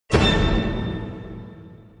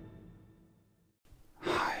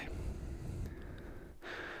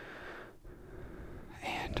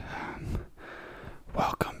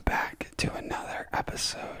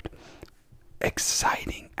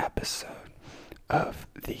exciting episode of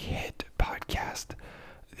the hit podcast,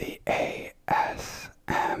 the ASMR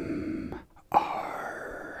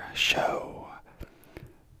show.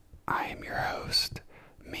 I am your host,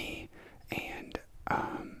 me, and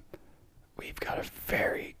we've got a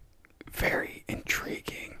very, very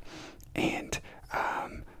intriguing and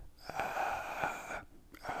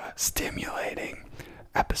stimulating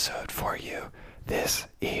episode for you this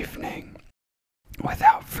evening.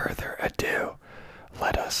 Without further ado,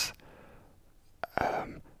 let us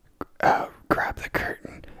grab the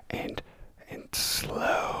curtain and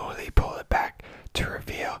slowly pull it back to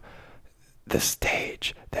reveal the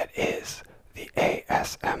stage that is the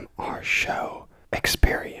ASMR show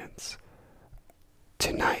experience.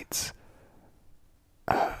 Tonight's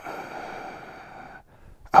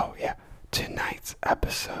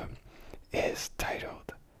episode is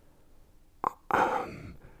titled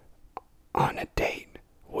On a Date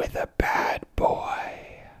with a Bad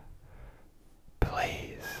Boy.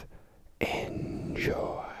 Please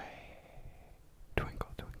enjoy. Twinkle,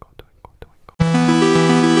 twinkle, twinkle, twinkle.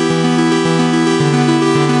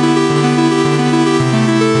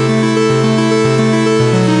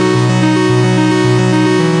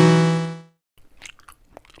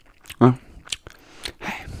 Oh.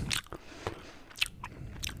 Hey.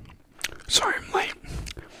 Sorry I'm late.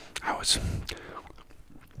 I was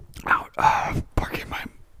out parking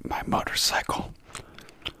my motorcycle.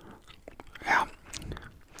 Yeah.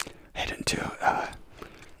 Hit into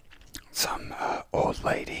some old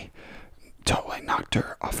lady. Totally knocked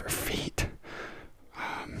her off her feet.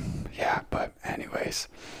 Yeah, but anyways,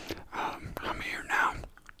 I'm here now.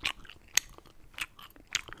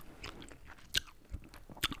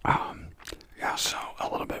 Yeah, so a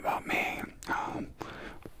little bit about me. I'm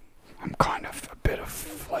kind of a bit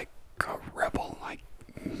of like a rebel, I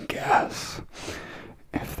guess,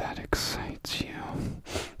 if that excites you.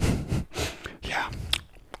 Yeah.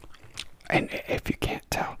 And if you can't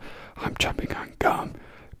tell, I'm chomping on gum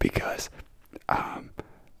because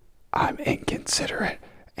I'm inconsiderate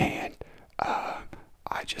and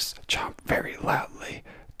I just chomp very loudly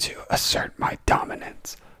to assert my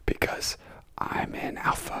dominance because I'm an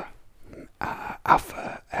alpha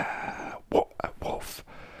wolf.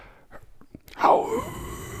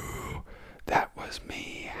 Oh, that was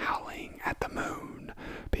me howling at the moon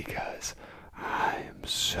because I'm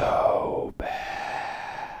so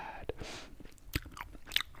bad.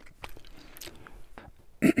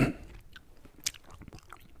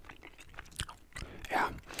 Yeah,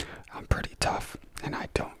 I'm pretty tough, and I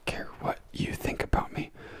don't care what you think about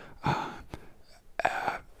me.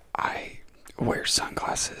 I wear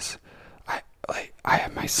sunglasses. I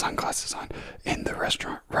have my sunglasses on in the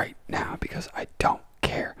restaurant right now because I don't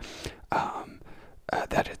care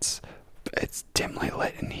that it's dimly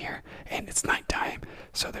lit in here and it's nighttime,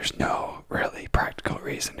 so there's no really practical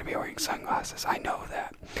reason to be wearing sunglasses. I know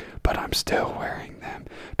that, but I'm still wearing them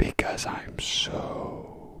because I'm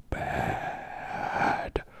so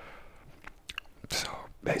bad. So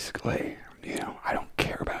basically, I don't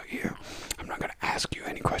care about you. I'm not going to ask you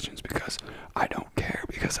any questions because I don't care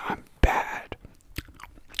because I'm bad.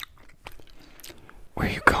 Where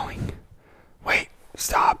are you going? Wait,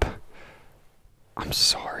 stop. I'm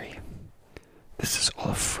sorry. This is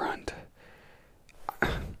all a front.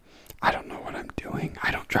 I don't know what I'm doing.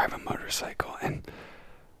 I don't drive a motorcycle and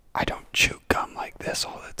I don't chew gum like this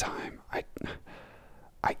all the time.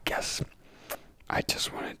 I guess I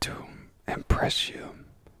just wanted to impress you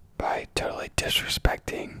by totally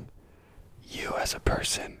disrespecting you as a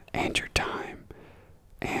person and your time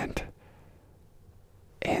and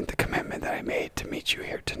the commitment that I made to meet you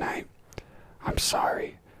here tonight. I'm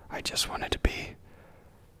sorry. I just wanted to be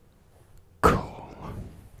cool.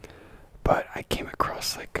 But I came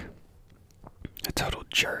across like a total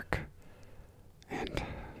jerk. And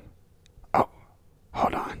oh,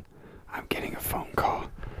 hold on. I'm getting a phone call.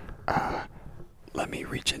 Let me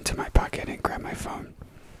reach into my pocket and grab my phone.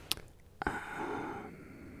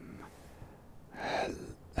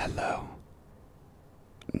 Hello?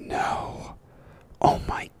 No. Oh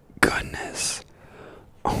my goodness.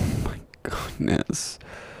 Oh my goodness.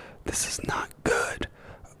 This is not good.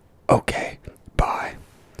 Okay, bye.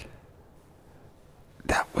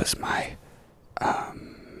 That was my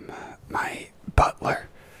butler.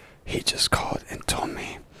 He just called and told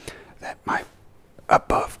me that my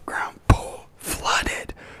above ground pool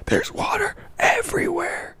flooded. There's water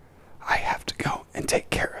everywhere. I have to go and take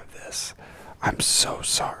care of this. I'm so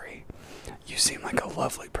sorry. You seem like a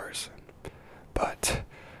lovely person, but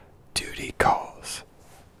duty calls.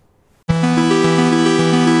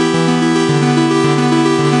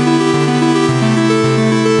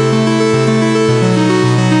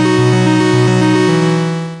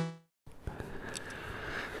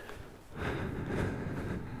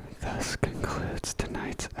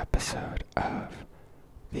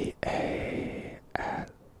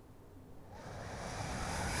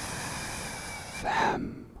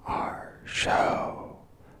 ASMR show.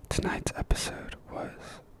 Tonight's episode was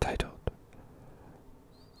titled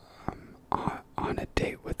On a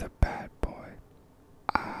Date with a Bad Boy.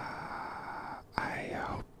 I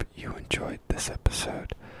hope you enjoyed this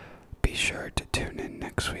episode. Be sure to tune in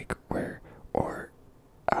next week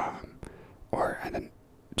and then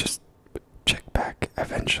just check back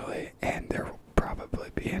eventually, and there will probably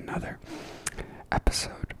be another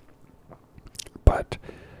episode. But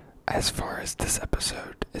as far as this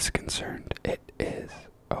episode is concerned, it is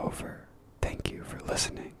over. Thank you for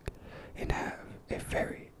listening, and have a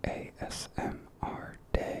very